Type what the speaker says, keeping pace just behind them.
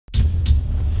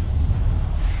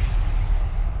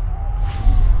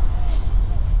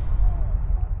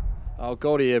Oh,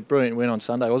 Goldie, a brilliant win on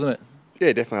Sunday, wasn't it?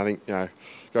 Yeah, definitely. I think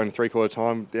going to three-quarter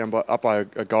time up by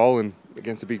a goal and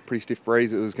against a pretty stiff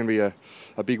breeze, it was going to be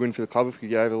a big win for the club if we could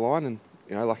get over the line. And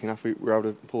lucky enough we were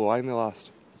able to pull away in the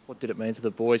last. What did it mean to the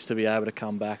boys to be able to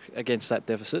come back against that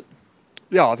deficit?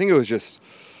 Yeah, I think it was just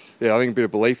I think a bit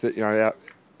of belief that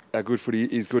our good footy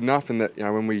is good enough, and that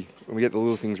when we get the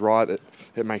little things right,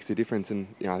 it makes a difference. And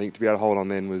I think to be able to hold on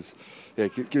then was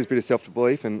gives a bit of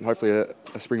self-belief and hopefully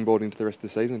a springboard into the rest of the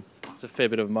season. It's a fair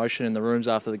bit of emotion in the rooms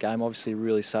after the game. Obviously,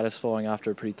 really satisfying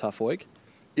after a pretty tough week.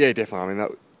 Yeah, definitely. I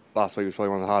mean, last week was probably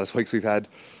one of the hardest weeks we've had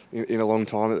in a long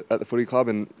time at the footy club,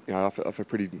 and off a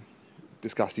pretty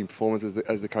disgusting performance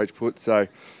as the coach put. So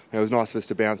it was nice for us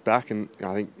to bounce back, and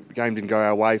I think the game didn't go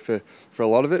our way for a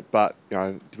lot of it, but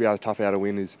to be able to tough out a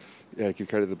win is give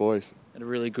credit to the boys. And a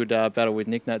really good battle with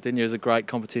Nick Nat, didn't you? It was a great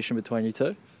competition between you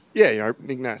two. Yeah,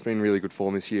 Nick Nat's been in really good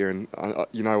form this year, and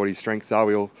you know what his strengths are.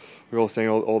 We've all seen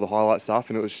all the highlight stuff,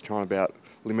 and it was just trying to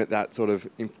limit that sort of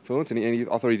influence. And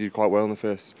I thought he did quite well in the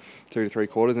first 2 to 3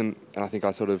 quarters, and I think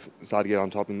I sort of started to get on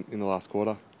top in the last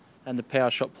quarter. And the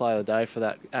Powershop player of the day for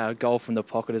that goal from the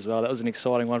pocket as well. That was an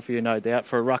exciting one for you, no doubt,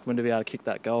 for a ruckman to be able to kick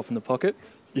that goal from the pocket.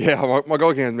 Yeah, my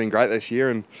goal game has been great this year,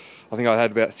 and I think I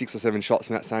had about 6 or 7 shots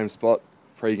in that same spot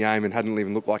pre-game and hadn't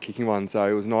even looked like kicking one, so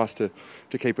it was nice to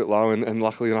keep it low, and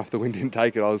luckily enough the wind didn't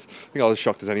take it. I think I was as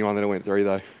shocked as anyone that it went through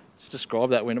though. Just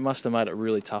describe that win. It must have made it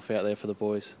really tough out there for the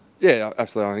boys. Yeah,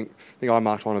 absolutely. I think I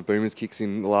marked one of Boomer's kicks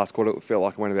in the last quarter. It felt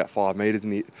like it went about 5 metres,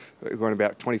 and it went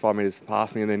about 25 metres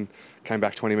past me and then came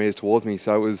back 20 metres towards me.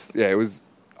 So it was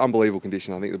unbelievable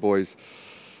condition. I think the boys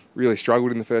really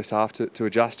struggled in the first half to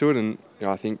adjust to it, and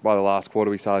I think by the last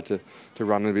quarter we started to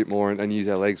run a bit more and use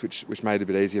our legs, which made it a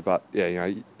bit easier. But I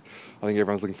think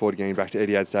everyone's looking forward to getting back to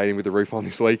Etihad Stadium with the roof on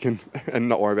this week and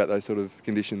not worry about those sort of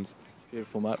conditions.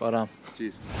 Beautiful, mate. Well done.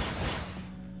 Cheers.